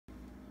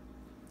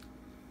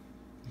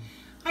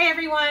Hi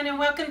everyone, and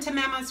welcome to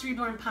Mama's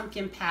Reborn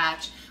Pumpkin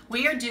Patch.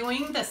 We are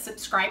doing the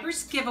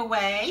subscribers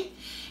giveaway,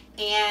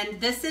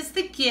 and this is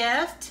the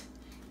gift.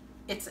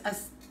 It's a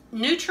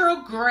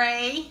neutral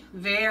gray,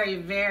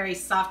 very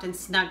soft and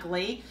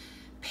snuggly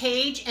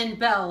Paige and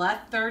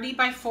Bella 30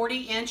 by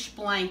 40 inch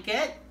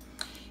blanket,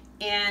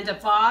 and a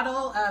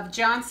bottle of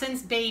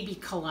Johnson's baby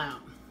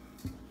cologne.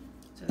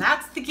 So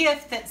that's the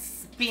gift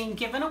that's being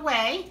given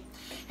away,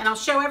 and I'll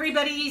show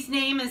everybody's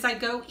name as I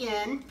go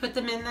in, put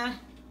them in the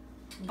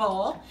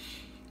bowl.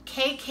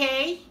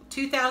 KK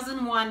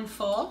 2001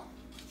 full,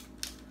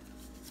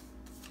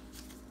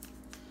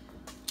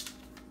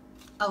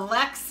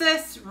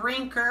 Alexis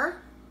Rinker,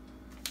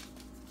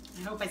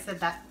 I hope I said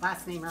that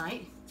last name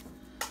right,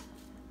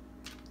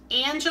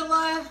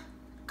 Angela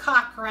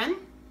Cochran,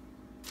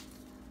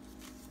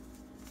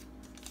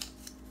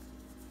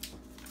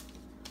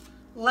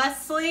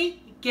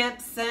 Leslie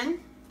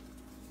Gibson,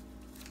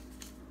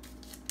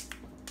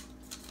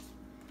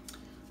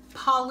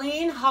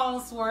 Pauline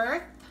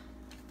Halsworth,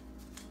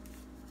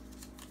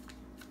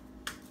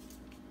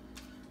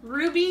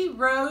 Ruby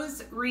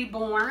Rose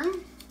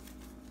Reborn,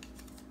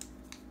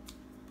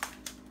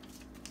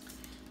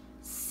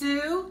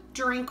 Sue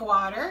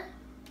Drinkwater,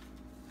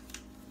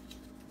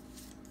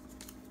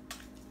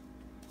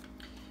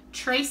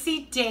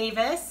 Tracy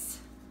Davis,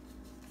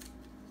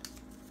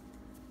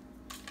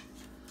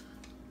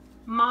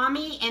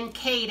 Mommy and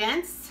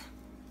Cadence,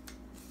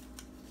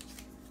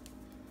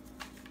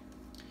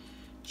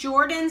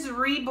 Jordan's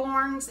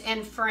Reborns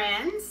and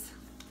Friends,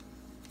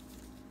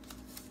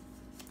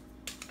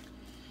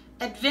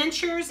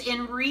 Adventures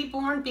in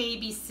Reborn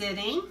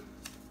Babysitting,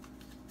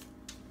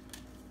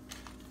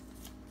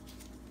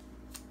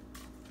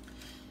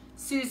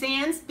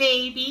 Suzanne's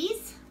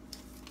Babies,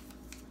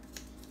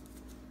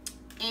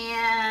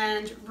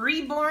 and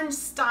Reborn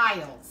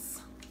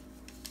Styles.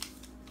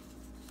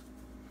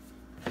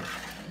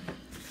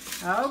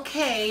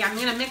 Okay, I'm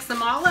gonna mix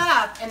them all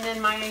up and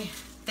then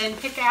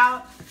pick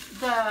out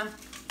a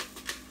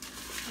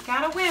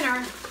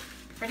winner.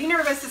 Pretty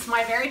nervous. It's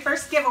my very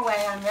first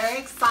giveaway. I'm very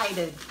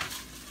excited.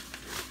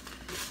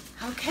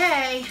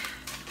 Okay,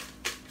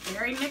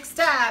 very mixed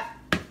up.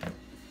 Here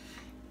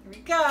we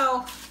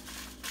go.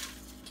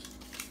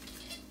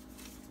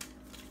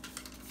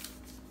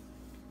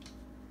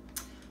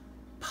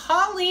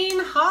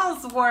 Pauline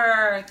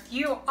Halsworth,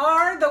 you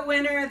are the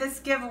winner of this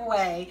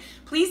giveaway.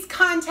 Please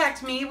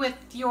contact me with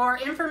your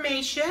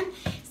information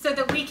so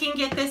that we can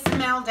get this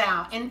mailed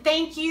out. And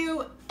thank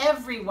you,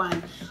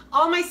 everyone.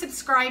 All my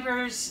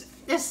subscribers,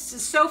 this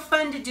is so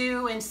fun to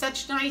do and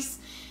such nice,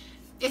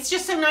 it's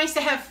just so nice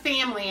to have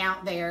family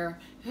out there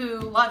who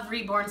love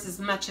reborns as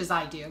much as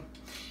I do.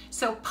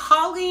 So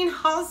Pauline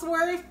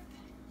Halsworth,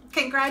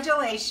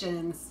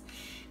 congratulations.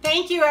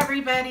 Thank you,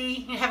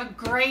 everybody. Have a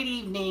great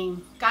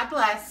evening. God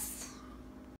bless.